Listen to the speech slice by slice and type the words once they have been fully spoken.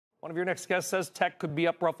One of your next guests says tech could be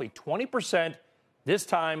up roughly 20% this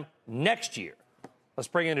time next year. Let's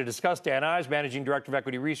bring in to discuss Dan Ives, Managing Director of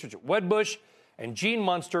Equity Research at Wedbush, and Gene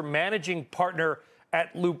Munster, Managing Partner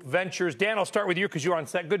at Loop Ventures. Dan, I'll start with you because you're on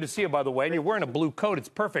set. Good to see you, by the way. And you're wearing a blue coat. It's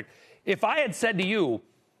perfect. If I had said to you,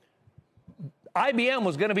 IBM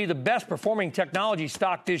was going to be the best performing technology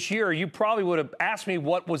stock this year, you probably would have asked me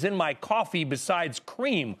what was in my coffee besides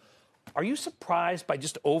cream. Are you surprised by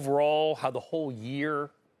just overall how the whole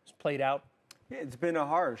year has played out? Yeah, it's been a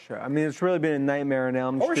horror show. I mean, it's really been a nightmare on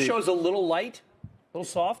Elm Street. Horror show's a little light, a little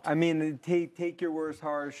soft. I mean, take your worst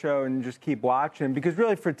horror show and just keep watching. Because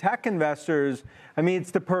really, for tech investors, I mean,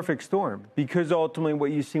 it's the perfect storm. Because ultimately,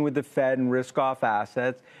 what you've seen with the Fed and risk-off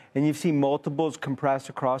assets, and you've seen multiples compress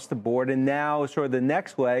across the board. And now, sort of the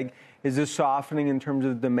next leg is a softening in terms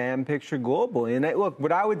of the demand picture globally. And look,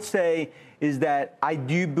 what I would say is that I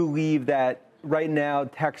do believe that right now,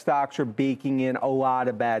 tech stocks are baking in a lot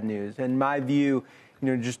of bad news. And my view,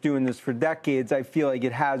 just doing this for decades, I feel like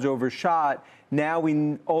it has overshot. Now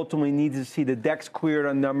we ultimately need to see the decks cleared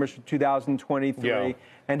on numbers for 2023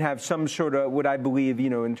 and have some sort of, what I believe,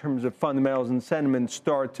 in terms of fundamentals and sentiment,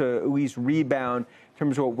 start to at least rebound in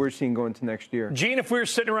terms of what we're seeing going into next year. Gene, if we were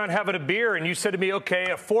sitting around having a beer and you said to me,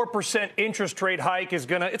 okay, a 4% interest rate hike is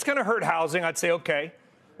it's gonna hurt housing, I'd say, okay.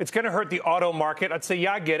 It's going to hurt the auto market. I'd say,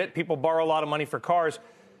 yeah, I get it. People borrow a lot of money for cars.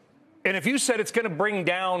 And if you said it's going to bring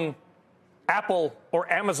down Apple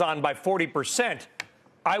or Amazon by 40%,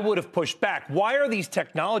 I would have pushed back. Why are these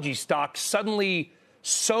technology stocks suddenly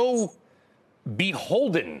so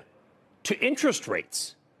beholden to interest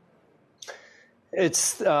rates?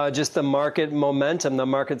 It's just the market momentum, the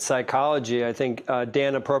market psychology. I think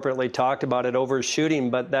Dan appropriately talked about it overshooting,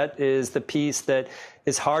 but that is the piece that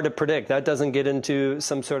is hard to predict. That doesn't get into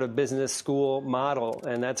some sort of business school model.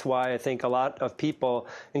 And that's why I think a lot of people,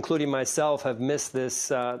 including myself, have missed this,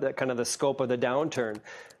 that kind of the scope of the downturn.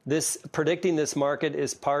 Predicting this market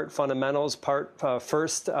is part fundamentals, part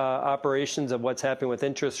first operations of what's happening with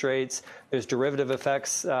interest rates. There's derivative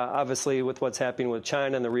effects, obviously, with what's happening with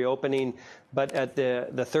China and the reopening. But at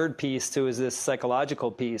the third piece, too, is this psychological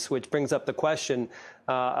piece, which brings up the question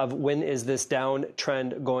of when is this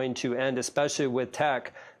downtrend going to end, especially with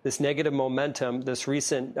tech. This negative momentum, this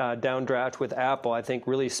recent downdraft with Apple, I think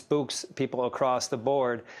really spooks people across the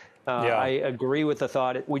board. I agree with the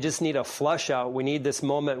thought. We just need a flush out. We need this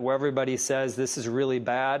moment where everybody says this is really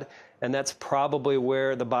bad, and that's probably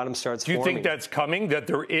where the bottom starts forming. Do you think that's coming, that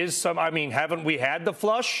there is some, haven't we had the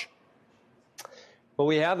flush? Well,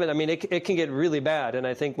 we haven't. I mean, it can get really bad. And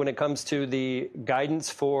I think when it comes to the guidance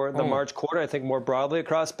for the March quarter, I think more broadly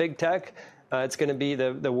across big tech, it's going to be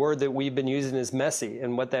the word that we've been using is messy.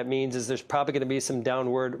 And what that means is there's probably going to be some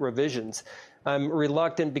downward revisions. I'm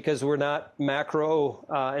reluctant because we're not macro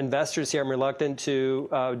investors here. I'm reluctant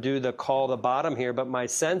to do the call the bottom here. But my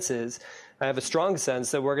sense is, I have a strong sense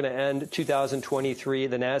that we're going to end 2023.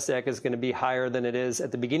 The NASDAQ is going to be higher than it is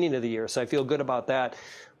at the beginning of the year. So I feel good about that.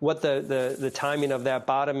 What the timing of that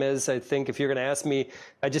bottom is, I think if you're going to ask me,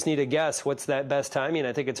 I just need a guess. What's that best timing?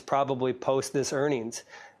 I think it's probably post this earnings.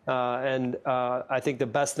 I think the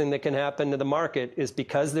best thing that can happen to the market is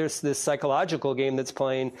because there's this psychological game that's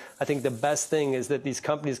playing. I think the best thing is that these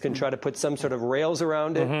companies can try to put some sort of rails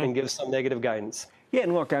around it and give some negative guidance. Yeah,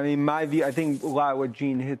 and look, I mean, my view, I think a lot of what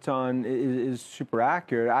Gene hits on is super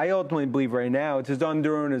accurate. I ultimately believe right now it's as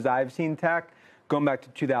underowned as I've seen tech going back to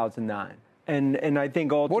 2009. And I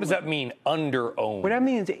think ultimately, what does that mean, underowned? What that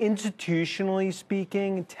means, institutionally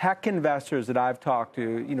speaking, tech investors that I've talked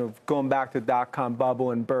to, going back to the dot-com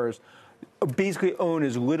bubble and burst, basically own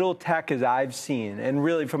as little tech as I've seen. And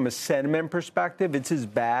really, from a sentiment perspective, it's as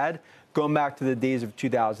bad going back to the days of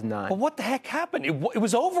 2009. Well, what the heck happened? It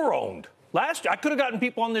was overowned. Last year, I could have gotten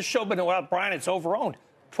people on this show, but well, Brian, it's overowned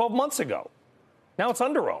 12 months ago. Now it's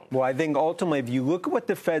underowned. Well, I think ultimately, if you look at what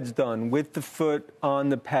the Fed's done with the foot on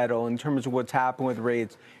the pedal in terms of what's happened with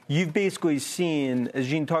rates, you've basically seen, as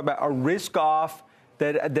Gene talked about, a risk-off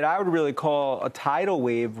that I would really call a tidal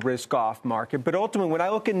wave risk-off market. But ultimately, when I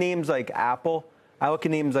look at names like Apple, I look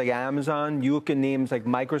at names like Amazon, you look at names like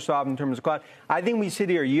Microsoft in terms of cloud, I think we sit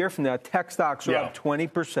here a year from now, tech stocks are up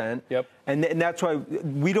 20%. Yep. And that's why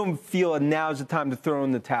we don't feel now's the time to throw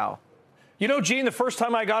in the towel. Gene, the first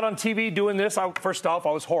time I got on TV doing this, first off,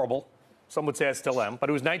 I was horrible. Some would say I still am. But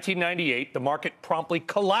it was 1998. The market promptly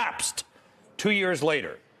collapsed 2 years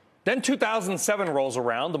later. Then 2007 rolls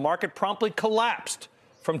around. The market promptly collapsed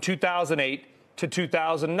from 2008 to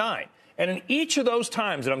 2009. And in each of those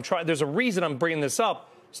times, and there's a reason I'm bringing this up,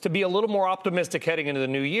 is to be a little more optimistic heading into the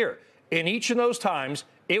new year. In each of those times,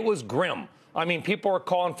 it was grim. I mean, people are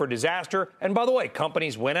calling for disaster. And by the way,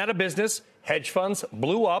 companies went out of business, hedge funds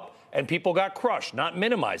blew up, and people got crushed, not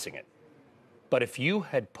minimizing it. But if you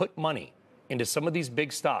had put money into some of these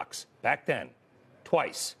big stocks back then,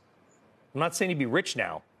 twice, I'm not saying you'd be rich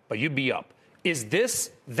now, but you'd be up. Is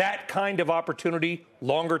this that kind of opportunity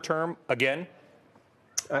longer term again?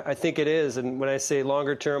 I think it is. And when I say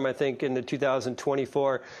longer term, I think into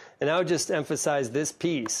 2024. And I would just emphasize this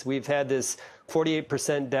piece. We've had this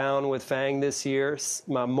 48% down with FANG this year.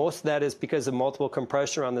 Most of that is because of multiple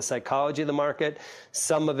compression on the psychology of the market.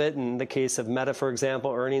 Some of it, in the case of Meta, for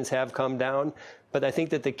example, earnings have come down. But I think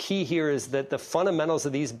that the key here is that the fundamentals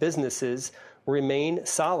of these businesses remain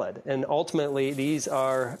solid. And ultimately, these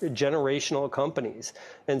are generational companies.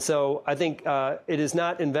 And so I think it is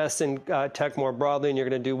not invest in tech more broadly and you're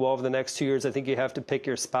going to do well over the next 2 years. I think you have to pick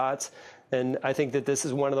your spots. And I think that this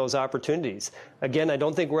is one of those opportunities. Again, I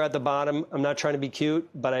don't think we're at the bottom. I'm not trying to be cute,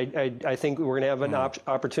 but I think we're going to have an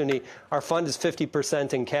opportunity. Our fund is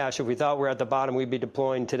 50% in cash. If we thought we're at the bottom, we'd be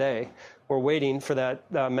deploying today. We're waiting for that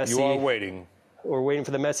messy. You are waiting. We're waiting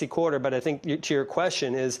for the messy quarter. But I think to your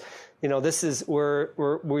question is, this is where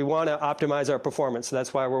we want to optimize our performance. So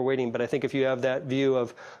that's why we're waiting. But I think if you have that view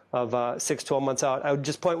of 6, 12 months out, I would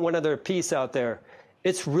just point one other piece out there.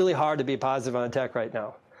 It's really hard to be positive on tech right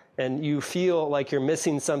now. And you feel like you're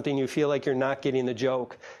missing something. You feel like you're not getting the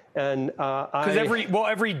joke. And because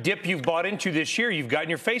every dip you've bought into this year, you've gotten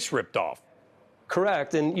your face ripped off.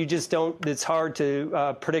 Correct. And you just don't, it's hard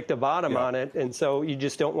to predict a bottom on it. And so you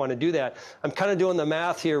just don't want to do that. I'm kind of doing the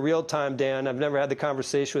math here real time, Dan. I've never had the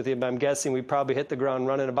conversation with you, but I'm guessing we probably hit the ground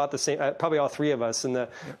running about the same, probably all three of us.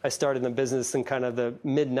 I started in the business in kind of the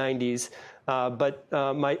mid 90s. But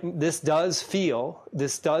this does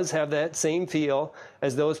have that same feel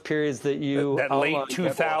as those periods that you that late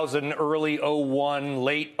 2000, early 01,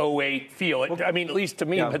 late 08 feel. I mean, at least to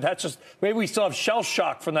me, but that's just maybe we still have shell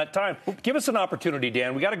shock from that time. Give us an opportunity,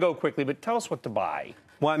 Dan. We got to go quickly, but tell us what to buy.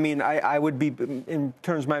 Well, I mean, I would be, in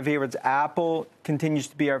terms of my favorites, Apple continues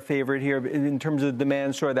to be our favorite here in terms of the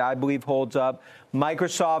demand story that I believe holds up.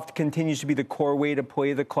 Microsoft continues to be the core way to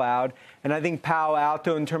play the cloud. And I think Palo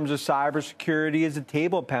Alto, in terms of cybersecurity, is a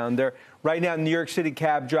table pounder. Right now, New York City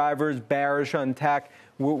cab drivers bearish on tech.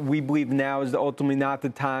 We believe now is ultimately not the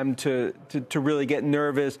time to really get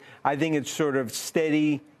nervous. I think it's sort of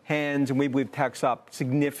steady hands, and we believe tech's up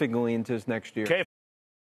significantly into this next year. Okay.